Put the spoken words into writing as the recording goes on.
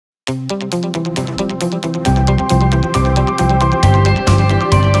Hey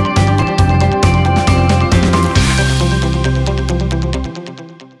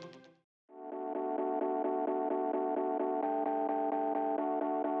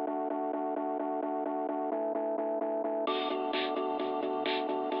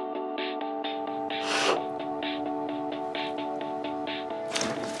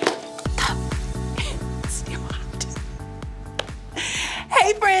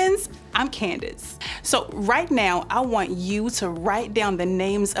friends, I'm Candace. So right now, I want you to write down the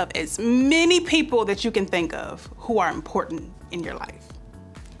names of as many people that you can think of who are important in your life.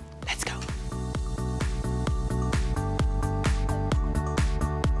 Let's go.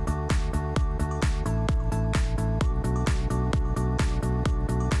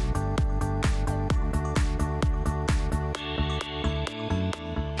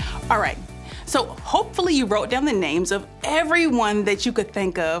 All right. So hopefully you wrote down the names of everyone that you could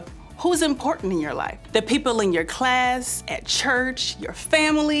think of who's important in your life. The people in your class, at church, your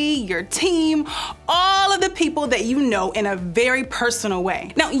family, your team, all of the people that you know in a very personal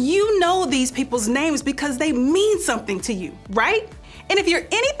way. Now, you know these people's names because they mean something to you, right? And if you're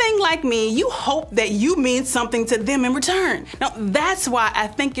anything like me, you hope that you mean something to them in return. Now, that's why I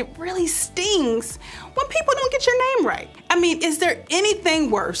think it really stings when people don't get your name right. I mean, is there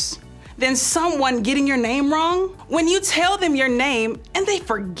anything worse than someone getting your name wrong? When you tell them your name and they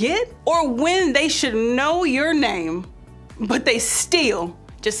forget, or when they should know your name, but they still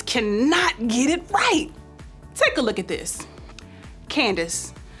just cannot get it right. Take a look at this.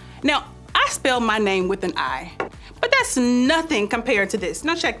 Candace. Now, I spell my name with an I, but that's nothing compared to this.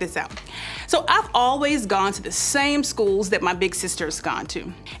 Now check this out. So I've always gone to the same schools that my big sister's gone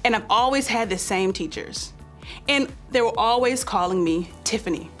to, and I've always had the same teachers. And they were always calling me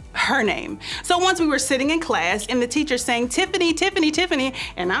Tiffany, her name. So once we were sitting in class and the teacher saying, Tiffany, Tiffany, Tiffany,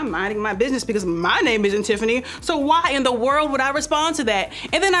 and I'm minding my business because my name isn't Tiffany, so why in the world would I respond to that?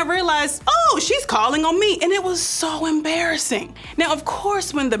 And then I realized, oh, she's calling on me, and it was so embarrassing. Now, of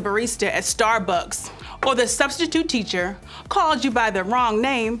course, when the barista at Starbucks or the substitute teacher called you by the wrong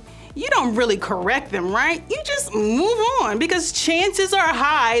name, you don't really correct them, right? You just move on, because chances are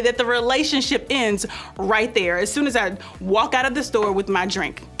high that the relationship ends right there as soon as I walk out of the store with my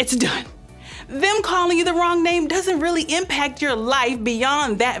drink. It's done. Them calling you the wrong name doesn't really impact your life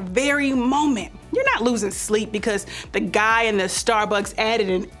beyond that very moment. You're not losing sleep because the guy in the Starbucks added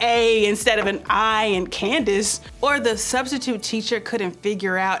an A instead of an I in Candace, or the substitute teacher couldn't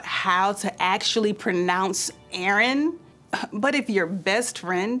figure out how to actually pronounce Aaron. But if your best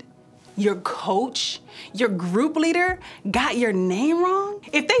friend, your coach, your group leader got your name wrong,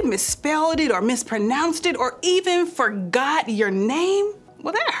 if they misspelled it or mispronounced it or even forgot your name,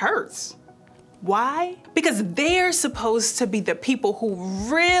 well, that hurts. Why? Because they're supposed to be the people who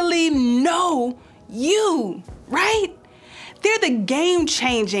really know you, right? They're the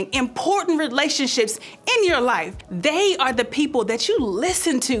game-changing, important relationships in your life. They are the people that you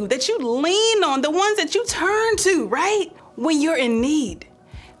listen to, that you lean on, the ones that you turn to, right? When you're in need.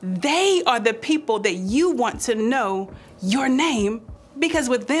 They are the people that you want to know your name, because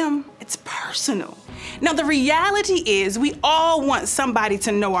with them, it's personal. Now, the reality is we all want somebody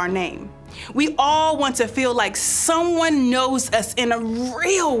to know our name. We all want to feel like someone knows us in a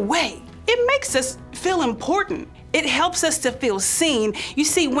real way. It makes us feel important. It helps us to feel seen. You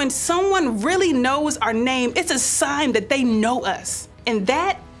see, when someone really knows our name, it's a sign that they know us, and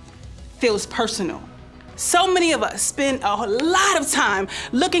that feels personal. So many of us spend a lot of time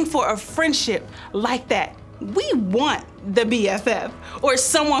looking for a friendship like that. We want the BFF, or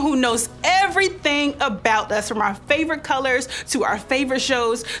someone who knows everything about us, from our favorite colors to our favorite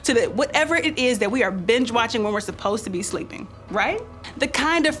shows to whatever it is that we are binge watching when we're supposed to be sleeping, right? The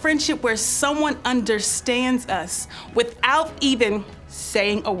kind of friendship where someone understands us without even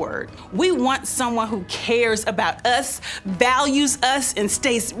saying a word. We want someone who cares about us, values us, and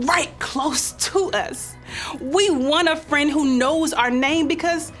stays right close to us. We want a friend who knows our name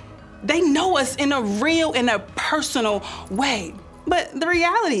because they know us in a real and a personal way. But the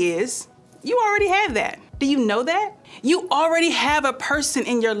reality is, you already have that. Do you know that? You already have a person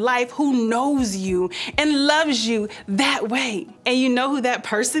in your life who knows you and loves you that way. And you know who that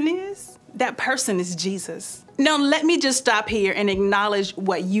person is? That person is Jesus. Now, let me just stop here and acknowledge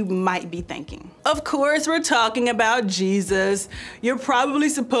what you might be thinking. Of course, we're talking about Jesus. You're probably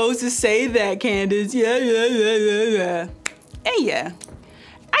supposed to say that, Candace. Yeah. And yeah,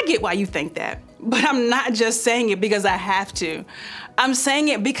 I get why you think that. But I'm not just saying it because I have to. I'm saying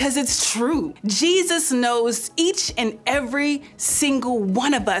it because it's true. Jesus knows each and every single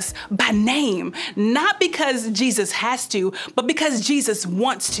one of us by name, not because Jesus has to, but because Jesus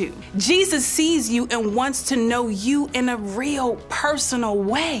wants to. Jesus sees you and wants to know you in a real personal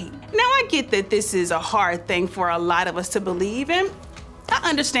way. Now, I get that this is a hard thing for a lot of us to believe, and I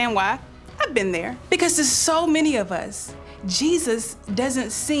understand why. I've been there. Because there's so many of us, Jesus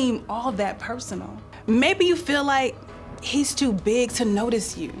doesn't seem all that personal. Maybe you feel like he's too big to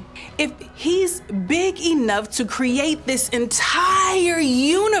notice you. If he's big enough to create this entire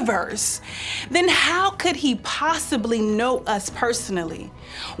universe, then how could he possibly know us personally?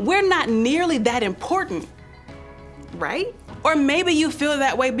 We're not nearly that important, right? Or maybe you feel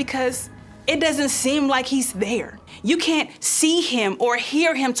that way because it doesn't seem like he's there. You can't see him or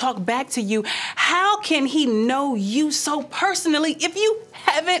hear him talk back to you. How can he know you so personally if you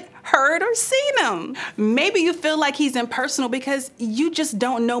haven't heard or seen him? Maybe you feel like he's impersonal because you just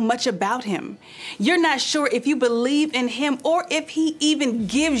don't know much about him. You're not sure if you believe in him or if he even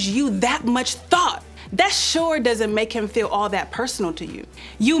gives you that much thought. That sure doesn't make him feel all that personal to you.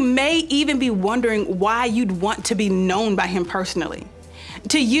 You may even be wondering why you'd want to be known by him personally.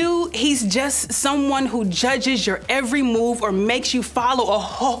 To you, he's just someone who judges your every move or makes you follow a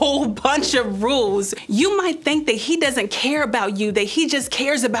whole bunch of rules. You might think that he doesn't care about you, that he just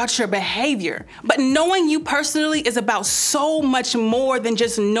cares about your behavior. But knowing you personally is about so much more than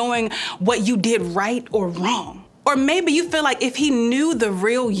just knowing what you did right or wrong. Or maybe you feel like if he knew the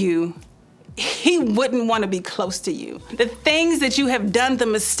real you, he wouldn't want to be close to you. The things that you have done, the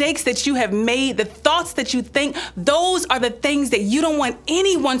mistakes that you have made, the thoughts that you think, those are the things that you don't want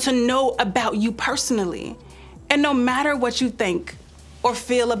anyone to know about you personally. And no matter what you think or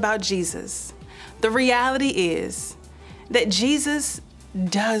feel about Jesus, the reality is that Jesus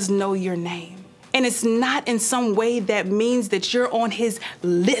does know your name. And it's not in some way that means that you're on his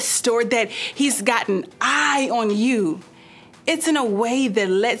list or that he's got an eye on you. It's in a way that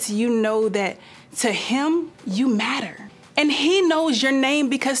lets you know that to him, you matter. And he knows your name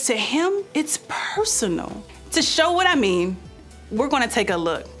because to him, it's personal. To show what I mean, we're going to take a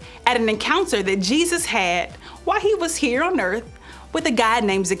look at an encounter that Jesus had while he was here on earth with a guy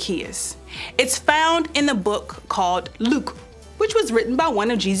named Zacchaeus. It's found in the book called Luke, which was written by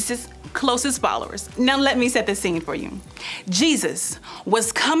one of Jesus' closest followers. Now let me set the scene for you. Jesus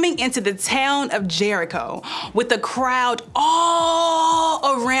was coming into the town of Jericho with a crowd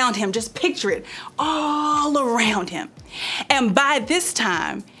all around him. Just picture it, all around him. And by this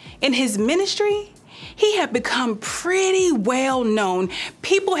time in his ministry, he had become pretty well known.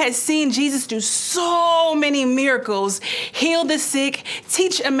 People had seen Jesus do so many miracles, heal the sick,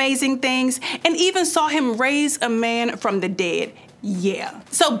 teach amazing things, and even saw him raise a man from the dead. Yeah.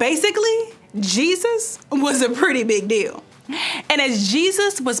 So basically, Jesus was a pretty big deal. And as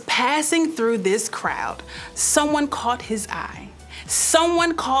Jesus was passing through this crowd, someone caught his eye.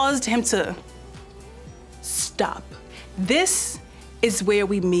 Someone caused him to stop. This is where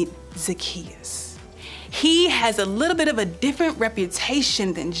we meet Zacchaeus. He has a little bit of a different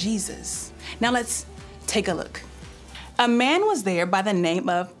reputation than Jesus. Now let's take a look. A man was there by the name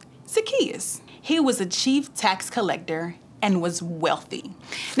of Zacchaeus. He was a chief tax collector and was wealthy.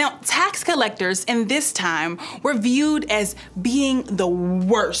 Now, tax collectors in this time were viewed as being the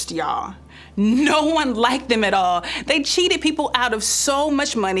worst, y'all. No one liked them at all. They cheated people out of so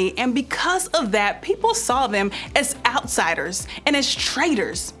much money, and because of that, people saw them as outsiders and as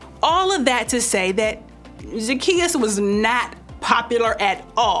traitors. All of that to say that Zacchaeus was not popular at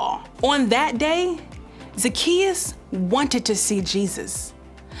all. On that day, Zacchaeus wanted to see Jesus.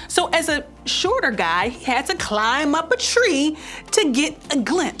 So as a shorter guy, he had to climb up a tree to get a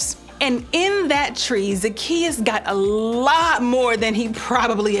glimpse. And in that tree, Zacchaeus got a lot more than he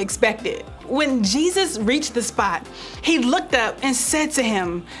probably expected. When Jesus reached the spot, he looked up and said to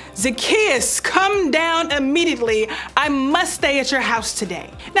him, "Zacchaeus, come down immediately. I must stay at your house today."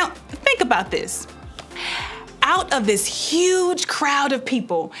 Now, think about this. Out of this huge crowd of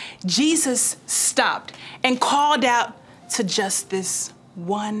people, Jesus stopped and called out to just this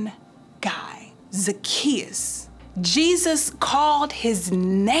one guy, Zacchaeus. Jesus called his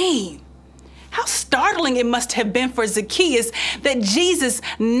name. How startling it must have been for Zacchaeus that Jesus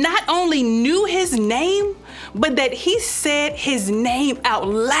not only knew his name, but that he said his name out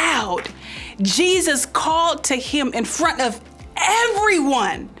loud. Jesus called to him in front of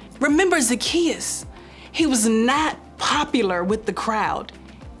everyone. Remember Zacchaeus, he was not popular with the crowd,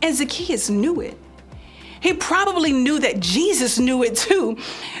 and Zacchaeus knew it. He probably knew that Jesus knew it too.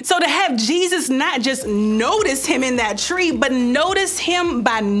 So to have Jesus not just notice him in that tree, but notice him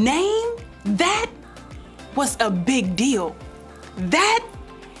by name, That was a big deal. That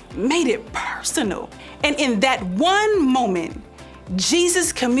made it personal. And in that one moment,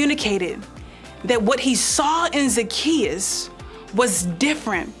 Jesus communicated that what he saw in Zacchaeus was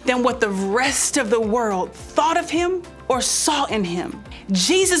different than what the rest of the world thought of him or saw in him.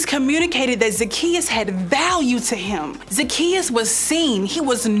 Jesus communicated that Zacchaeus had value to him. Zacchaeus was seen, he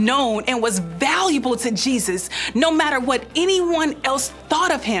was known, and was valuable to Jesus, no matter what anyone else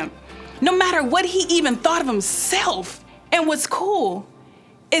thought of him, no matter what he even thought of himself. And what's cool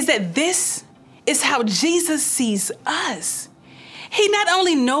is that this is how Jesus sees us. He not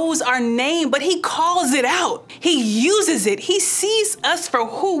only knows our name, but he calls it out. He uses it. He sees us for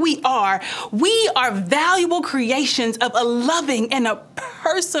who we are. We are valuable creations of a loving and a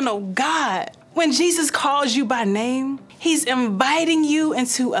personal God. When Jesus calls you by name, he's inviting you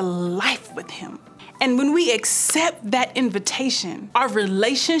into a life with him. And when we accept that invitation, our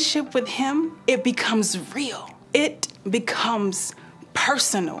relationship with him, it becomes real. It becomes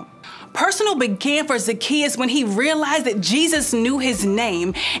personal. Personal began for Zacchaeus when he realized that Jesus knew his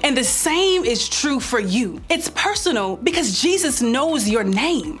name, and the same is true for you. It's personal because Jesus knows your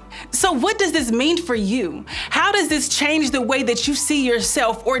name. So what does this mean for you? How does this change the way that you see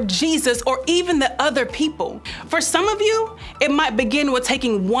yourself or Jesus or even the other people? For some of you, it might begin with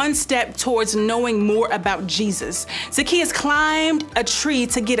taking one step towards knowing more about Jesus. Zacchaeus climbed a tree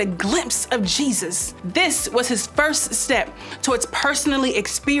to get a glimpse of Jesus. This was his first step towards personally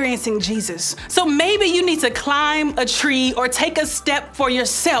experiencing Jesus. So maybe you need to climb a tree or take a step for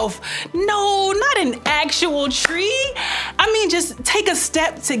yourself. No, not an actual tree. I mean, just take a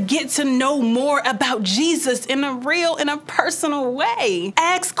step to get to know more about Jesus in a real and a personal way.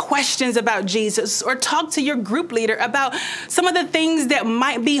 Ask questions about Jesus or talk to your group leader about some of the things that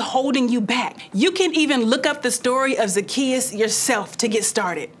might be holding you back. You can even look up the story of Zacchaeus yourself to get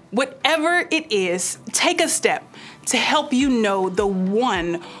started. Whatever it is, take a step to help you know the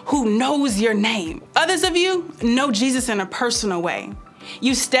one who knows your name. Others of you know Jesus in a personal way.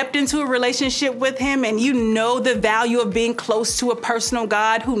 You stepped into a relationship with him and you know the value of being close to a personal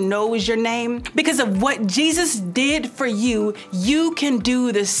God who knows your name. Because of what Jesus did for you, you can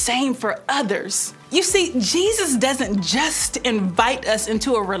do the same for others. You see, Jesus doesn't just invite us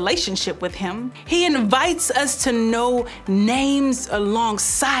into a relationship with him. He invites us to know names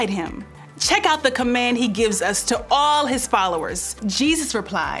alongside him. Check out the command he gives us to all his followers. Jesus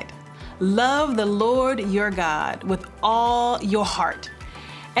replied, "Love the Lord your God with all your heart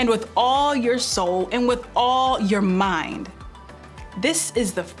and with all your soul and with all your mind. This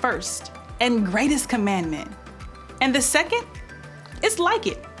is the first and greatest commandment. And the second is like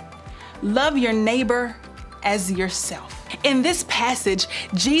it. Love your neighbor as yourself." In this passage,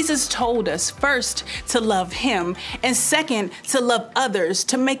 Jesus told us first to love him and second to love others,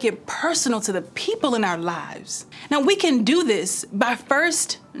 to make it personal to the people in our lives. Now we can do this by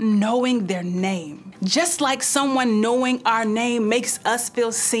first knowing their name. Just like someone knowing our name makes us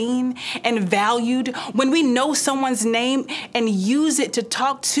feel seen and valued, when we know someone's name and use it to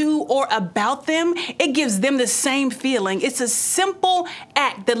talk to or about them, it gives them the same feeling. It's a simple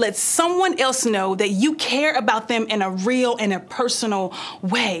act that lets someone else know that you care about them in a real and a personal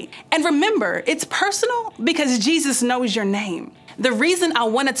way. And remember, it's personal because Jesus knows your name. The reason I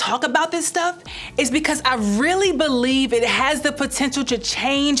want to talk about this stuff is because I really believe it has the potential to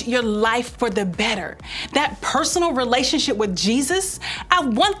change your life for the better. That personal relationship with Jesus, I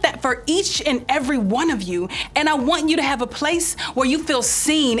want that for each and every one of you. And I want you to have a place where you feel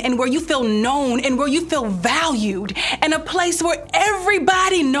seen and where you feel known and where you feel valued, and a place where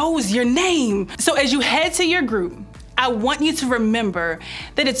everybody knows your name. So as you head to your group, I want you to remember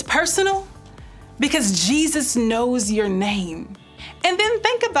that it's personal because Jesus knows your name. And then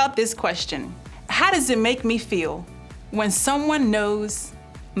think about this question. How does it make me feel when someone knows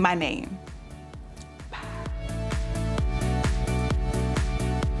my name?